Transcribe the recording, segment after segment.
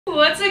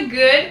What's a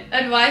good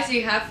advice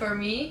you have for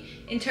me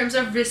in terms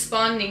of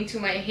responding to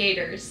my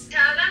haters?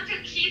 Tell them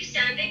to keep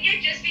sending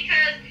it just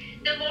because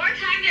the more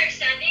time they're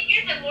sending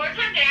it, the more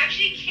time they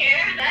actually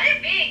care. Let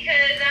it be,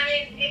 because I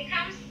mean, it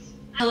comes...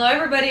 Hello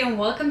everybody and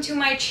welcome to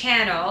my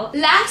channel.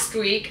 Last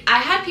week, I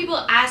had people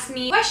ask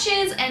me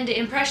questions and the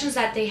impressions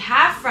that they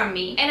have from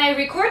me. And I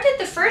recorded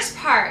the first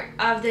part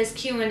of this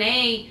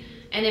Q&A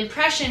and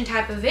impression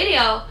type of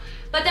video.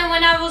 But then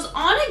when I was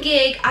on a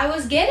gig, I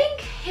was getting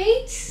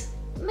hate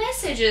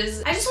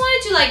messages. I just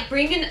wanted to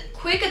bring in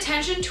quick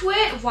attention to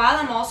it while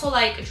I'm also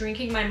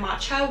drinking my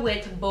matcha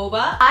with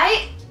boba.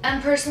 I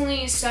am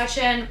personally such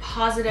a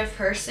positive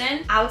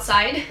person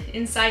outside,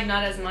 inside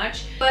not as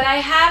much, but I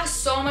have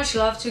so much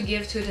love to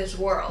give to this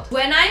world.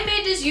 When I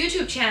made this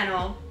YouTube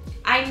channel,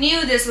 I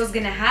knew this was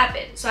gonna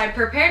happen, so I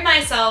prepared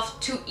myself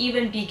to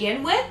even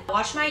begin with.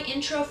 Watch my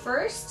intro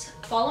first,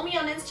 follow me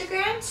on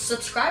Instagram,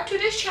 subscribe to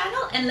this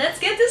channel, and let's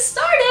get this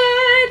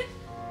started!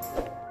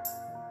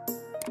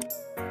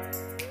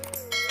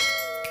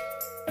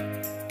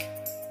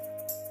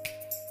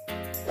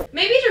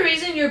 Maybe the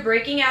reason you're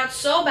breaking out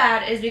so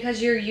bad is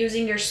because you're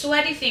using your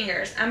sweaty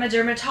fingers. I'm a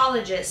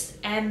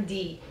dermatologist,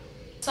 MD.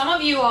 Some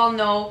of you all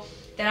know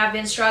that I've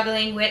been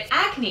struggling with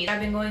acne. I've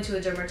been going to a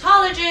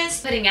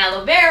dermatologist, putting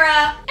aloe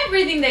vera,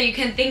 everything that you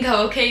can think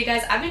of, okay you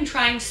guys? I've been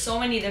trying so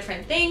many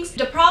different things.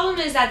 The problem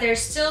is that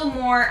there's still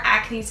more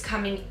acne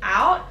coming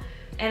out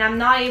and I'm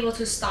not able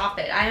to stop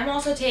it. I am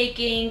also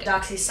taking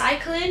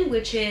doxycycline,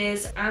 which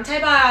is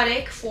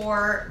antibiotic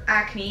for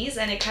acne,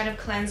 and it kind of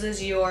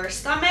cleanses your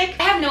stomach.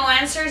 I have no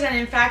answers, and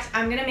in fact,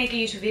 I'm gonna make a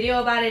YouTube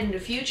video about it in the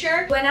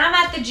future. When I'm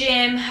at the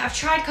gym, I've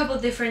tried a couple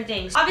different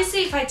things.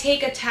 Obviously, if I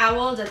take a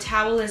towel, the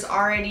towel is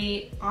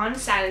already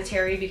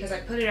unsanitary because I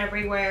put it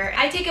everywhere.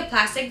 I take a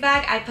plastic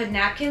bag, I put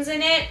napkins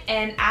in it,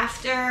 and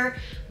after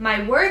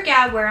my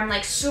workout where I'm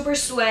super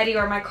sweaty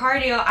or my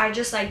cardio, I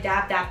just dab,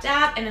 dab,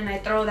 dab, and then I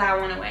throw that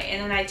one away.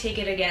 And then I take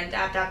it again,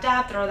 dab, dab,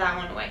 dab, throw that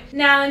one away.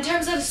 Now, in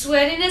terms of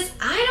sweatiness,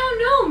 I don't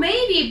know,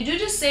 maybe. Do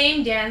the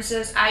same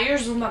dances at your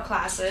Zumba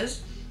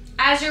classes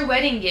as your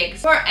wedding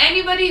gigs. For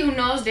anybody who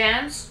knows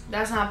dance,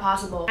 that's not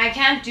possible. I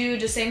can't do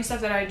the same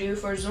stuff that I do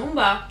for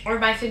Zumba or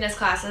my fitness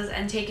classes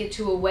and take it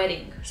to a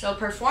wedding. So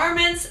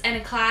performance and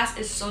a class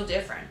is so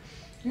different.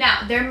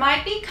 Now, there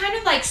might be kind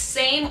of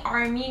same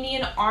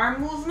Armenian arm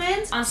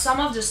movements on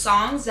some of the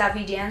songs that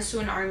we dance to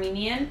an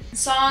Armenian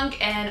song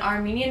and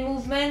Armenian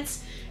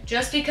movements,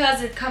 just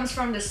because it comes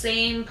from the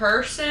same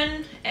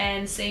person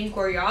and same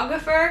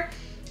choreographer.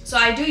 So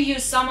I do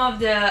use some of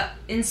the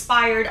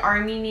inspired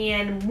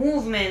Armenian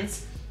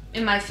movements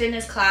in my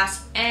fitness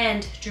class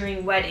and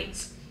during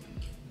weddings,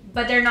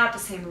 but they're not the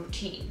same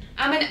routine.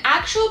 I'm an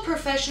actual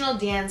professional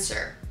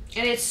dancer,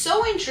 and it's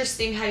so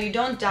interesting how you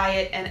don't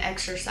diet and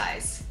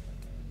exercise.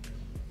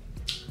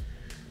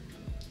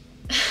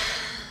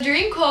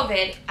 During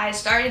COVID, I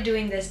started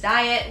doing this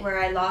diet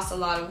where I lost a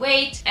lot of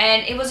weight,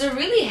 and it was a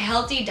really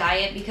healthy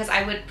diet because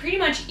I would pretty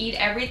much eat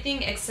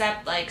everything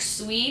except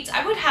sweets.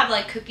 I would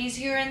have cookies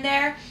here and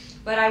there,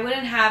 but I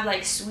wouldn't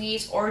have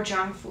sweets or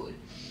junk food.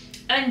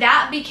 And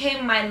that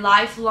became my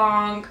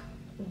lifelong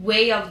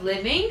way of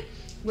living,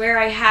 where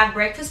I have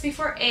breakfast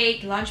before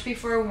 8, lunch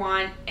before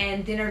 1,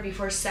 and dinner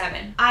before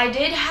 7. I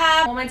did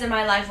have moments in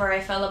my life where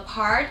I fell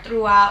apart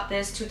throughout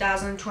this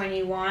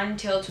 2021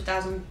 till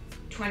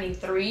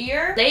 2023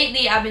 year.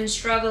 Lately, I've been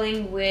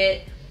struggling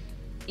with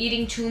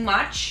eating too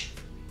much.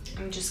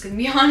 I'm just gonna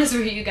be honest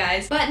with you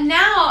guys. But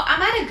now,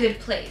 I'm at a good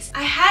place.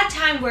 I had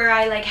time where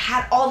I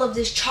had all of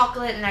this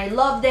chocolate and I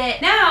loved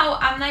it. Now,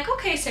 I'm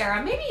okay,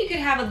 Sarah, maybe you could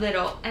have a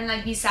little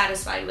and be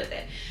satisfied with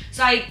it.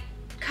 So I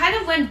kind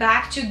of went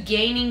back to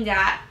gaining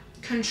that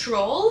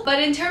control.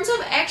 But in terms of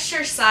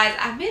exercise,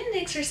 I've been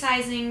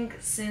exercising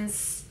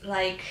since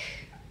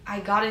I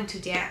got into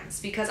dance,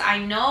 because I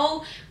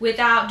know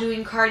without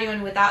doing cardio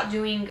and without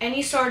doing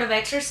any sort of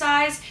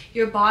exercise,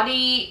 your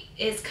body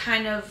is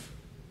kind of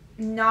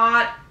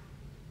not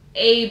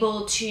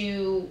able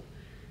to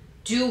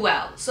do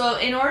well. So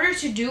in order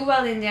to do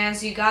well in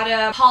dance, you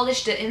gotta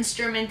polish the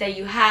instrument that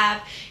you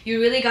have. You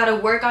really gotta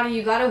work on it.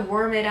 You gotta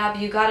warm it up.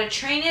 You gotta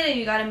train it, and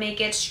you gotta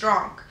make it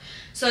strong.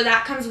 So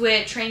that comes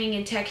with training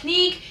in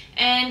technique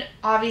and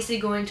obviously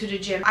going to the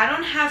gym. I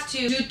don't have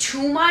to do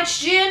too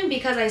much gym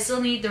because I still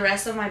need the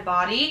rest of my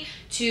body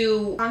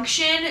to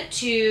function,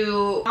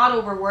 to not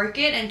overwork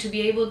it, and to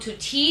be able to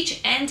teach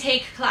and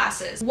take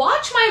classes.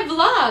 Watch my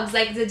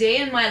vlogs, the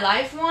day in my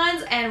life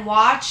ones, and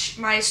watch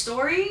my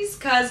stories,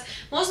 because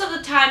most of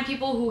the time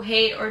people who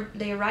hate or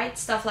they write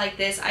stuff like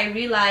this, I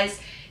realize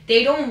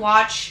they don't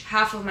watch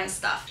half of my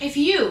stuff. If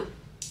you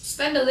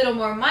spend a little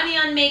more money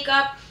on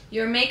makeup,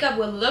 your makeup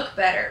will look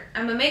better.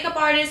 I'm a makeup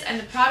artist, and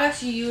the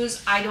products you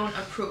use, I don't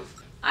approve.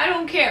 I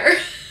don't care.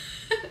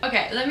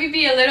 Okay, let me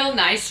be a little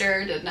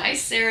nicer, the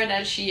nice Sarah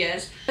that she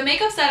is. The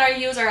makeups that I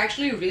use are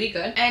actually really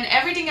good, and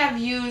everything I've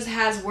used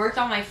has worked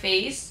on my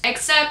face,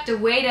 except the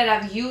way that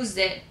I've used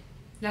it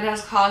that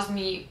has caused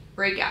me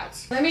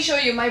breakouts. Let me show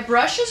you. My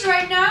brushes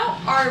right now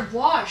are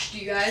washed,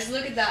 you guys.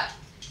 Look at that.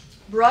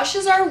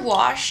 brushes are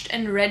washed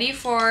and ready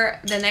for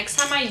the next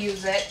time I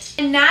use it.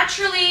 And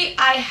naturally,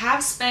 I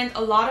have spent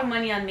a lot of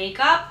money on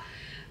makeup,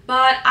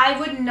 but I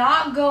would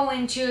not go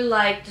into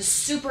like the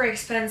super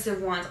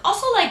expensive ones.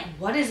 Also, like,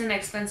 what is an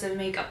expensive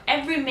makeup?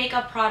 Every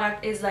makeup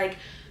product is like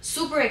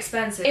super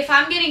expensive. If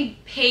I'm getting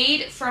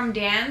paid from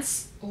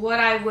dance, what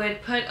I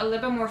would put a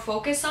little bit more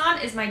focus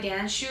on is my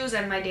dance shoes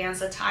and my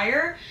dance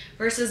attire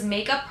versus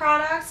makeup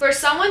products. For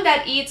someone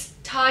that eats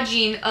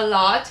tagine a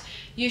lot,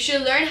 you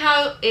should learn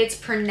how it's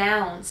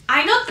pronounced.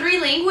 I know 3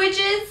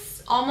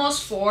 languages,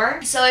 almost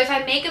 4. So if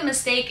I make a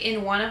mistake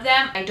in one of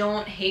them, I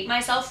don't hate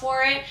myself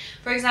for it.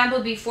 For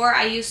example, before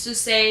I used to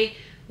say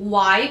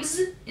vibes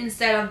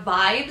instead of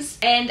vibes,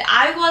 and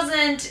I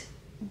wasn't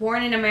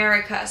born in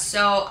America,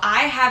 so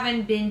I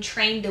haven't been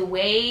trained the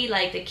way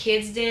like the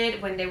kids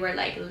did when they were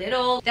like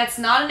little. That's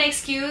not an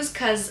excuse,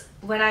 because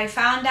when I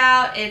found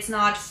out it's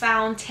not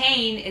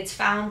fountain, it's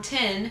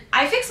fountain,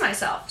 I fixed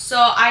myself. So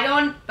I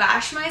don't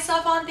bash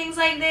myself on things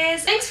like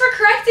this. Thanks for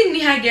correcting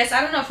me, I guess.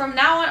 I don't know, from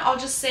now on I'll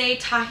just say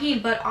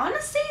tahine, but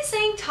honestly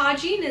saying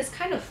tagine is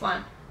kind of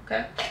fun.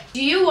 Okay.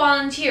 Do you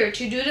volunteer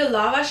to do the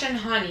lavash and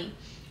honey?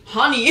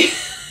 Honey?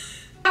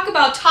 Talk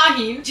about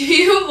tahine. Do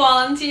you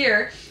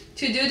volunteer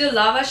to do the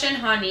lavash and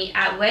honey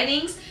at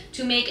weddings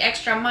to make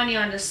extra money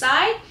on the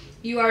side?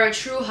 You are a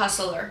true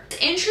hustler.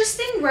 It's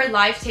interesting where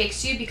life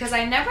takes you, because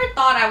I never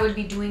thought I would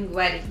be doing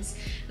weddings.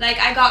 Like,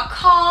 I got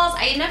calls.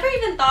 I never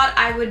even thought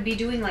I would be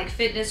doing like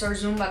fitness or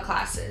Zumba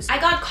classes. I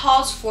got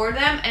calls for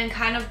them, and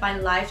kind of my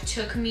life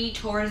took me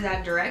towards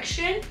that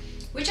direction,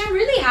 which I'm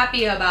really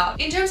happy about.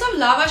 In terms of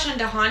lavash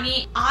and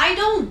dahani, I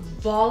don't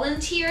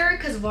volunteer,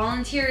 because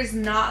volunteer is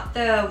not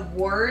the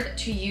word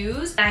to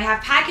use. I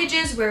have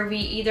packages where we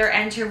either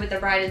enter with the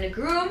bride and the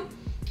groom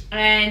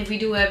and we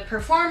do a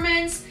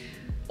performance,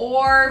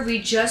 or we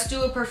just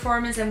do a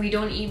performance and we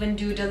don't even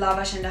do the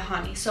lavash and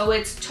dahani. So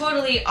it's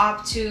totally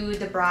up to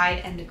the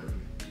bride and the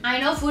groom. I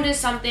know food is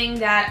something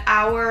that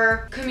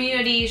our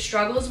community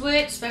struggles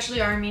with,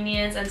 especially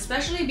Armenians, and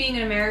especially being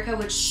in America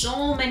with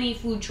so many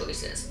food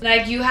choices.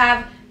 Like, you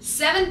have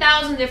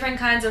 7,000 different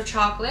kinds of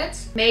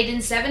chocolates made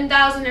in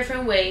 7,000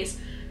 different ways,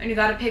 and you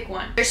gotta pick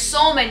one. There's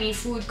so many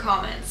food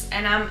comments,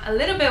 and I'm a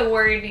little bit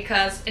worried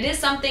because it is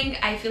something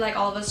I feel like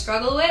all of us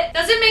struggle with.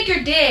 Does it make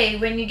your day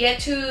when you get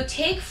to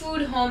take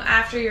food home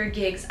after your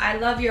gigs? I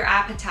love your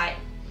appetite.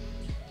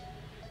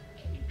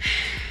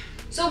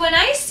 So when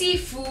I see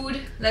food,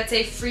 let's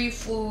say free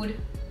food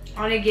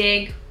on a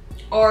gig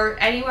or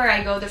anywhere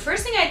I go, the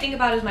first thing I think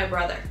about is my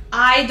brother.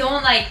 I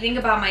don't like think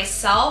about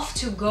myself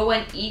to go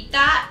and eat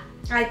that.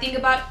 I think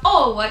about,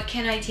 oh, what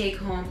can I take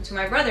home to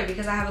my brother,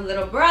 because I have a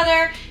little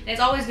brother, and it's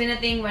always been a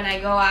thing when I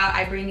go out,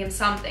 I bring him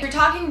something. We're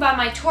talking about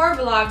my tour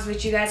vlogs,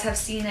 which you guys have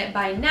seen it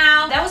by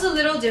now. That was a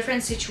little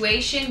different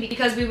situation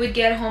because we would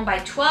get home by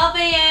 12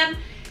 a.m.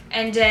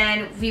 and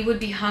then we would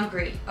be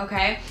hungry,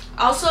 okay?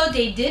 Also,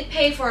 they did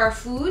pay for our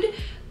food,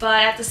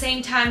 but at the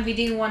same time, we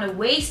didn't want to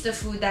waste the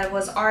food that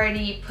was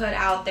already put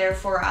out there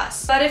for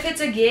us. But if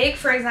it's a gig,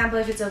 for example,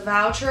 if it's a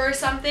voucher or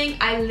something,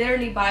 I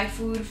literally buy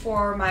food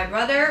for my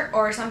brother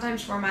or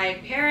sometimes for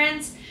my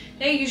parents.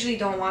 They usually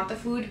don't want the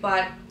food,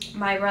 but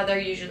my brother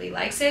usually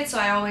likes it, so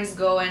I always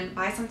go and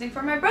buy something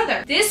for my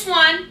brother. This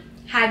one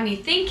had me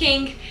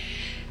thinking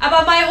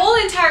about my whole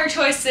entire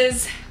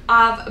choices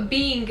of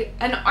being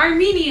an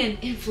Armenian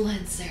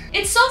influencer.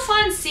 It's so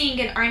fun seeing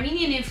an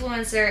Armenian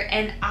influencer,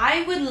 and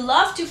I would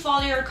love to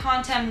follow your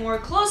content more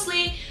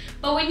closely,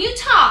 but when you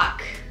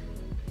talk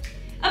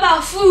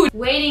about food,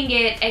 waiting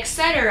it,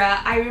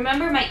 etc., I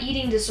remember my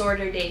eating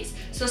disorder days.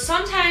 So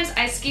sometimes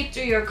I skip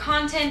through your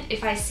content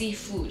if I see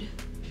food.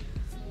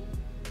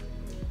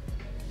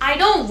 I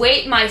don't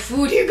weight my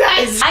food, you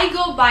guys. I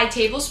go by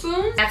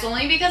tablespoons. That's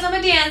only because I'm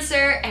a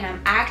dancer and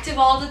I'm active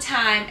all the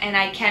time, and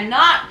I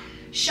cannot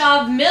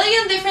shove a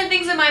million different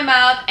things in my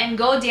mouth and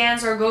go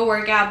dance or go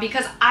work out,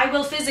 because I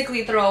will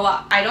physically throw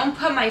up. I don't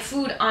put my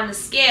food on a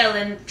scale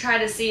and try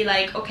to see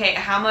like, okay,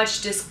 how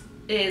much this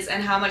is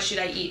and how much should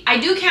I eat. I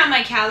do count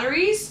my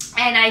calories,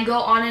 and I go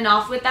on and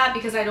off with that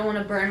because I don't want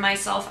to burn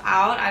myself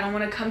out. I don't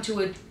want to come to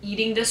an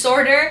eating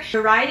disorder.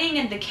 The writing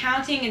and the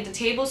counting and the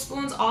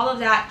tablespoons, all of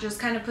that just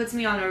kind of puts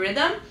me on a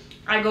rhythm.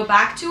 I go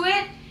back to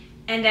it,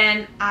 and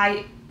then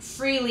I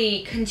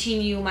freely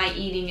continue my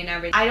eating and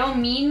everything. I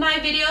don't mean my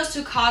videos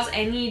to cause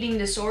any eating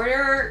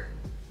disorder,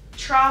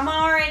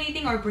 trauma or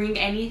anything, or bring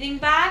anything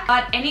back,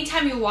 but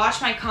anytime you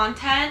watch my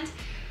content,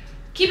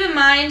 keep in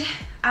mind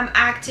I'm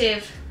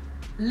active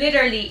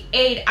literally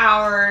 8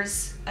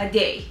 hours a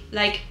day.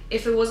 Like,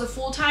 if it was a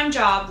full-time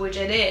job, which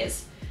it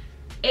is,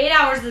 8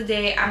 hours a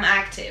day I'm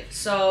active.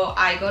 So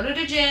I go to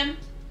the gym,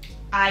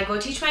 I go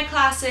teach my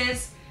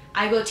classes,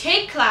 I go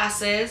take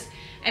classes,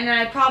 and then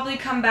I probably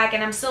come back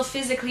and I'm still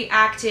physically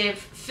active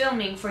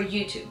filming for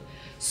YouTube.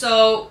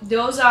 So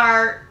those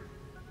are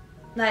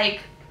like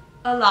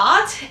a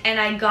lot, and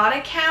I gotta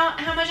count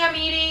how much I'm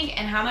eating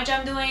and how much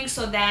I'm doing,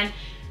 so then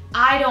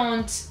I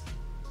don't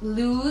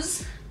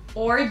lose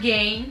or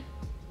gain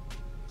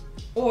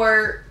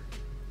or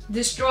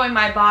destroy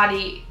my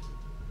body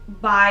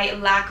by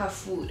lack of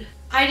food.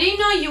 I didn't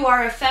know you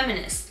are a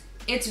feminist.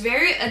 It's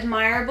very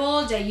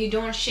admirable that you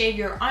don't shave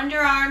your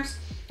underarms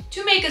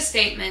to make a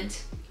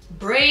statement.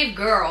 Brave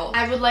girl.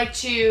 I would like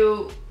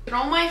to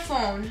throw my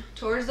phone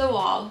towards the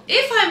wall.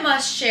 If I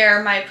must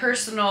share my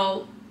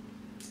personal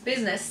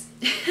business,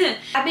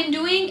 I've been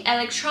doing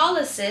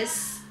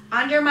electrolysis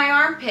under my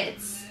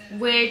armpits,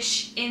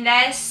 which in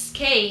this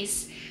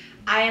case,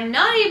 I am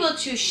not able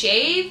to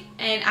shave,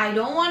 and I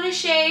don't want to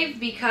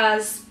shave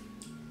because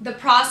the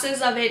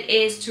process of it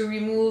is to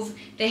remove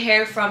the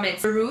hair from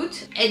its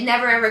root. It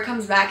never ever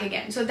comes back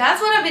again. So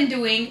that's what I've been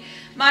doing.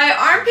 My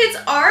armpits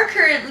are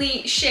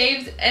currently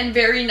shaved and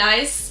very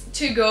nice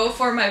to go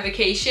for my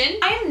vacation.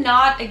 I am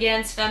not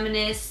against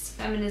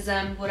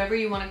feminism, whatever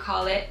you want to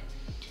call it.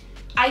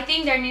 I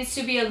think there needs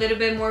to be a little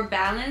bit more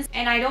balance,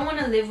 and I don't want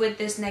to live with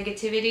this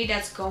negativity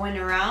that's going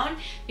around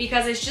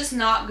because it's just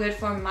not good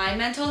for my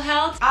mental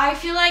health. I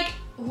feel like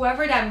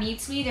whoever that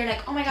meets me, they're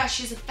like, oh my gosh,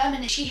 she's a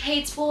feminist, she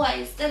hates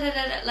boys, da da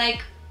da da.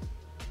 Like,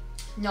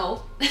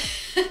 no.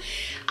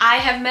 I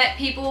have met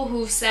people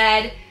who've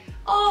said,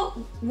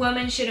 oh,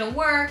 women shouldn't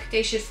work,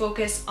 they should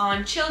focus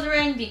on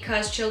children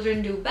because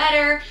children do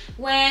better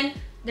when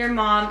their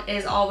mom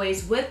is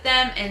always with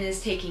them and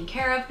is taking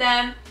care of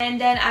them. And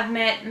then I've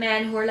met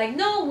men who are like,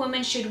 no,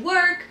 women should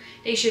work,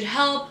 they should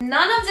help.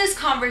 None of this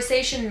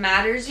conversation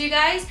matters, you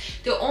guys.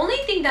 The only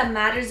thing that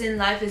matters in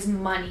life is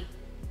money,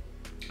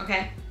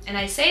 okay? And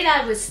I say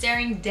that with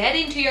staring dead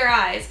into your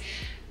eyes,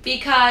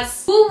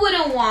 because who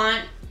wouldn't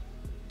want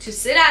to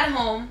sit at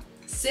home,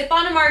 sip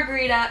on a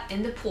margarita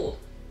in the pool,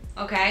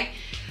 okay?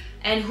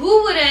 And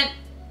who wouldn't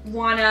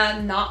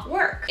wanna not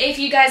work? If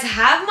you guys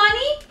have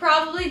money,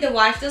 probably the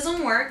wife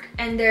doesn't work,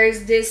 and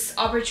there's this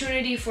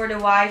opportunity for the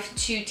wife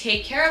to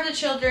take care of the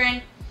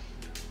children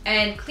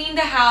and clean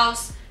the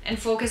house and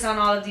focus on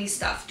all of these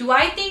stuff. Do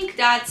I think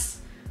that's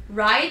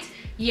right?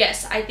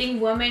 Yes, I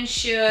think women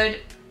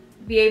should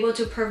be able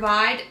to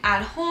provide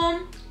at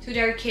home to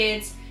their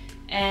kids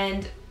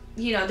and,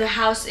 you know, the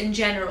house in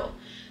general.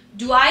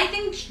 Do I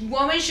think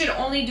women should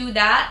only do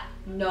that?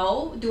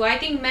 No. Do I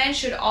think men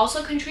should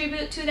also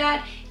contribute to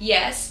that?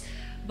 Yes.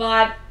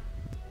 But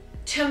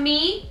to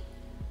me,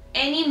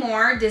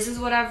 anymore, this is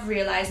what I've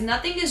realized.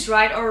 Nothing is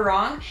right or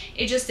wrong.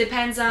 It just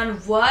depends on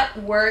what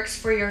works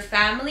for your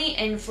family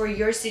and for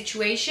your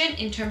situation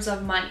in terms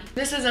of money.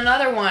 This is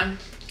another one.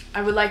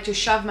 I would like to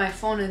shove my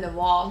phone in the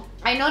wall.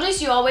 I notice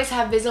you always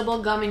have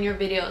visible gum in your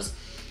videos.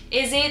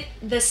 Is it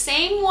the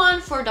same one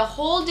for the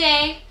whole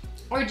day,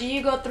 or do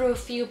you go through a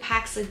few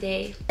packs a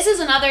day? This is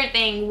another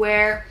thing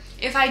where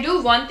if I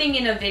do one thing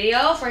in a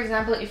video, for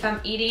example, if I'm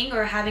eating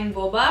or having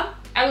boba,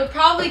 I would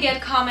probably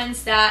get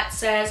comments that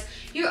says,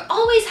 you're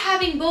always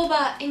having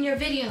boba in your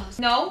videos.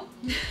 No,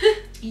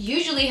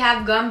 usually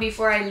have gum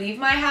before I leave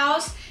my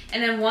house,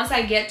 and then once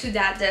I get to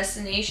that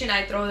destination,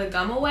 I throw the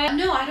gum away.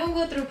 No, I don't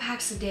go through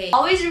packs a day.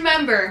 Always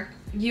remember,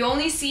 you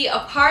only see a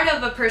part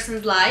of a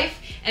person's life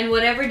and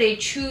whatever they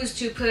choose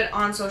to put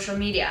on social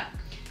media.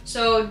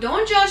 So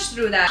don't judge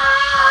through that.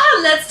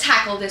 Let's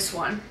tackle this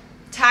one.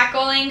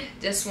 Tackling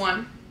this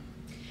one.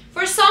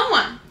 For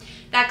someone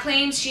that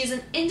claims she's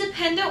an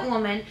independent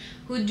woman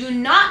who do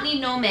not need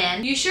no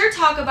man, you sure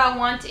talk about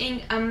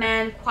wanting a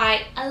man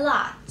quite a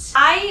lot.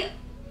 I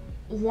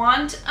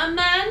want a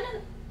man,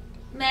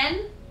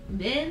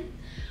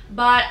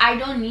 but I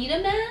don't need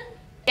a man.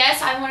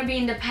 Yes, I want to be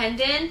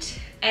independent,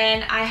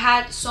 and I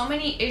had so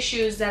many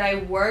issues that I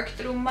worked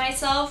through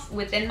myself,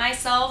 within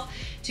myself,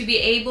 to be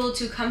able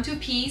to come to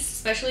peace,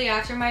 especially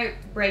after my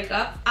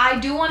breakup. I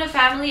do want a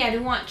family, I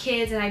do want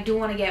kids, and I do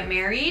want to get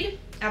married.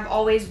 I've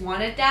always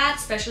wanted that,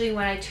 especially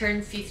when I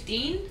turned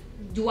 15.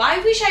 Do I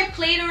wish I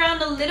played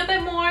around a little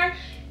bit more?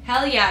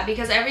 Hell yeah,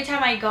 because every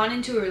time I got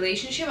into a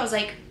relationship, I was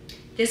like,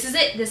 this is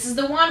it, this is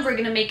the one, we're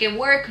gonna make it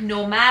work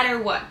no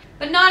matter what.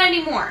 But not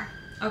anymore,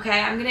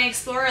 okay? I'm gonna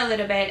explore a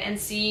little bit and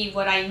see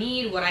what I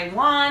need, what I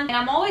want. And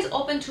I'm always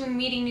open to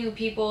meeting new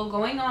people,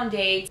 going on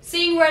dates,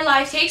 seeing where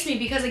life takes me,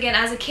 because again,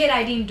 as a kid,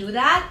 I didn't do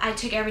that. I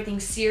took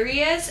everything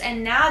serious,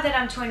 and now that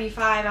I'm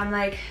 25, I'm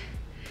like,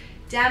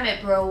 damn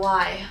it, bro,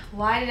 why?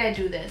 Why did I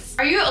do this?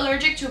 Are you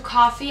allergic to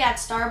coffee at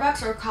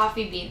Starbucks or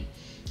coffee bean?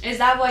 Is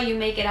that why you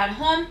make it at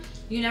home?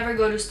 You never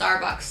go to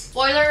Starbucks.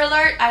 Spoiler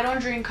alert, I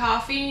don't drink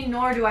coffee,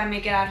 nor do I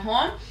make it at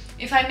home.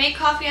 If I make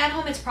coffee at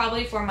home, it's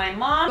probably for my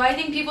mom. Do I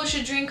think people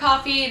should drink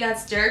coffee?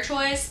 That's their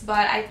choice,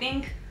 but I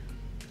think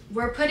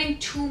we're putting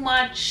too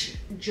much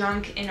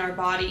junk in our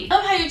body. I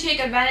love how you take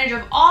advantage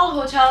of all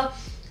hotel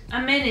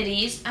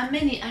amenities. I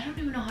don't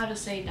even know how to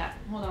say that.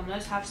 Hold on,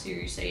 let's have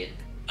Siri say it.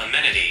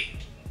 Amenity.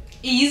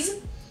 Ease.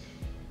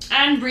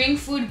 And bring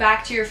food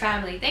back to your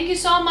family. Thank you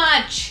so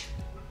much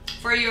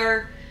for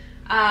your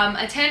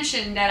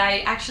attention that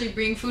I actually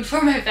bring food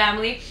for my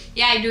family.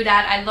 Yeah, I do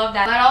that. I love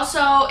that. But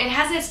also, it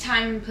has its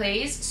time and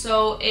place.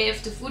 So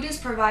if the food is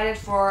provided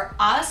for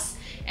us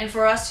and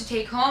for us to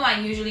take home, I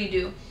usually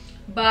do.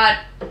 But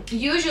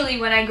usually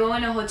when I go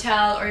in a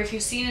hotel, or if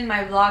you've seen in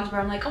my vlogs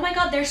where I'm like, oh my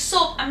god, there's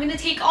soap, I'm gonna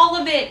take all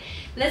of it,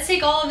 let's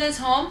take all of this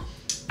home,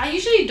 I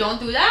usually don't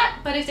do that,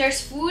 but if there's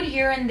food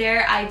here and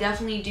there, I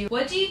definitely do.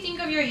 What do you think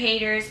of your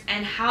haters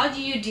and how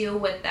do you deal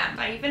with them? If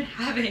I even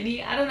have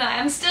any, I don't know.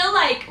 I'm still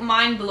like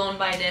mind blown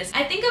by this.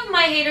 I think of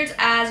my haters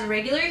as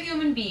regular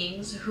human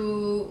beings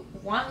who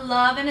want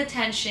love and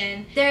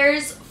attention.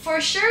 There's for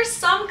sure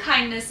some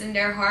kindness in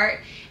their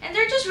heart, and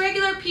they're just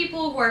regular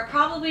people who are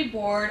probably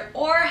bored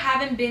or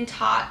haven't been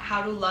taught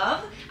how to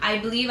love. I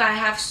believe I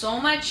have so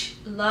much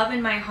love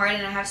in my heart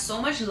and I have so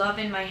much love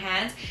in my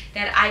hands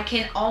that I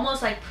can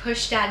almost like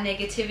push that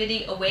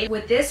negativity away.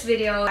 With this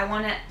video, I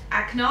want to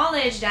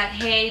acknowledge that,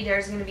 hey,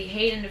 there's going to be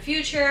hate in the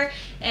future,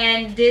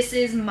 and this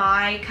is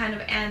my kind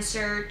of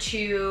answer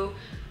to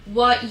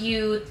what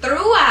you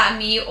threw at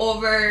me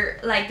over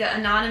like the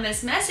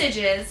anonymous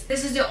messages.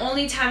 This is the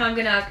only time I'm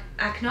gonna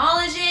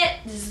acknowledge it.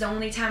 This is the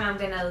only time I'm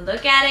gonna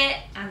look at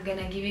it. I'm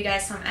gonna give you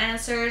guys some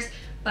answers.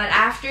 But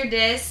after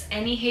this,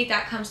 any hate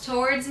that comes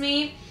towards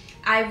me,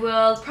 I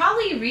will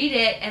probably read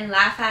it and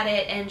laugh at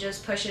it and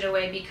just push it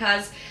away,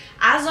 because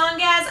as long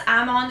as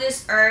I'm on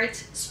this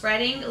earth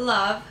spreading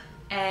love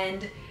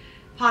and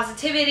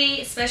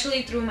positivity,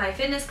 especially through my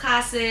fitness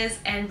classes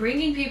and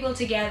bringing people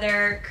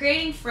together,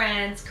 creating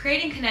friends,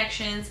 creating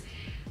connections,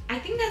 I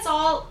think that's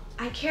all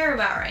I care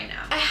about right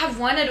now. I have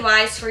one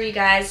advice for you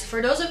guys,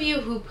 for those of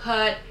you who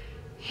put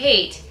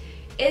hate,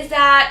 is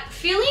that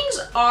feelings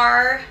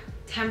are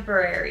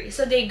temporary,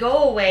 so they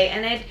go away,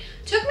 and it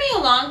took me a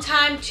long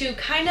time to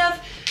kind of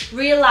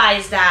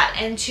realize that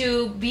and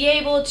to be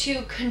able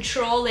to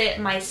control it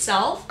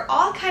myself. We're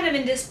all kind of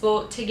in this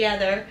boat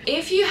together.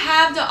 If you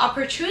have the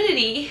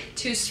opportunity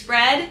to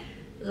spread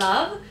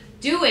love,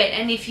 do it.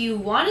 And if you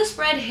want to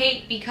spread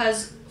hate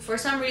because for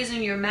some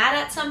reason you're mad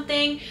at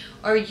something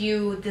or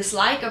you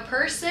dislike a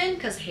person,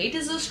 because hate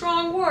is a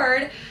strong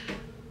word,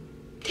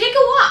 take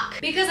a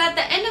walk. Because at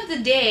the end of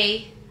the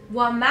day,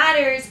 what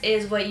matters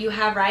is what you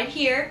have right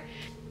here.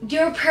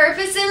 Your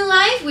purpose in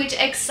life, which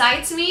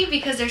excites me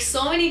because there's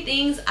so many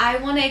things I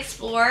want to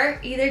explore,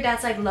 either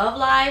that's like love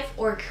life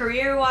or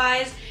career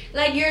wise.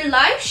 Like, your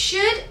life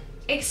should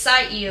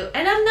excite you,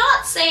 and I'm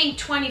not saying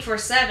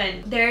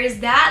 24/7. There is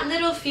that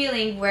little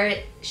feeling where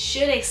it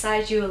should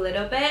excite you a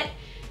little bit,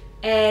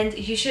 and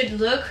you should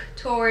look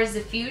towards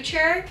the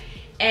future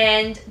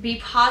and be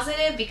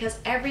positive, because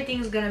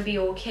everything's gonna be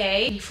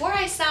okay. Before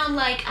I sound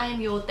like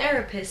I'm your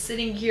therapist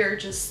sitting here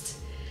just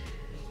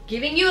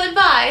giving you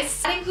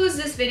advice, that includes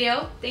this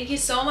video. Thank you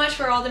so much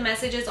for all the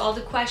messages, all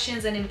the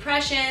questions and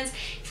impressions,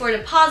 for the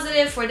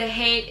positive, for the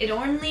hate. It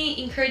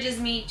only encourages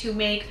me to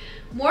make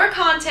more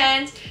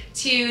content,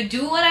 to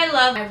do what I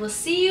love. I will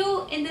see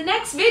you in the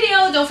next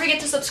video. Don't forget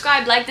to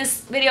subscribe, like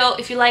this video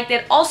if you liked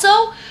it.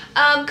 Also,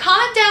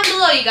 comment down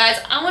below, you guys.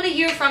 I want to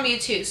hear from you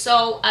too.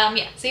 So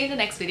yeah, see you in the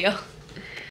next video.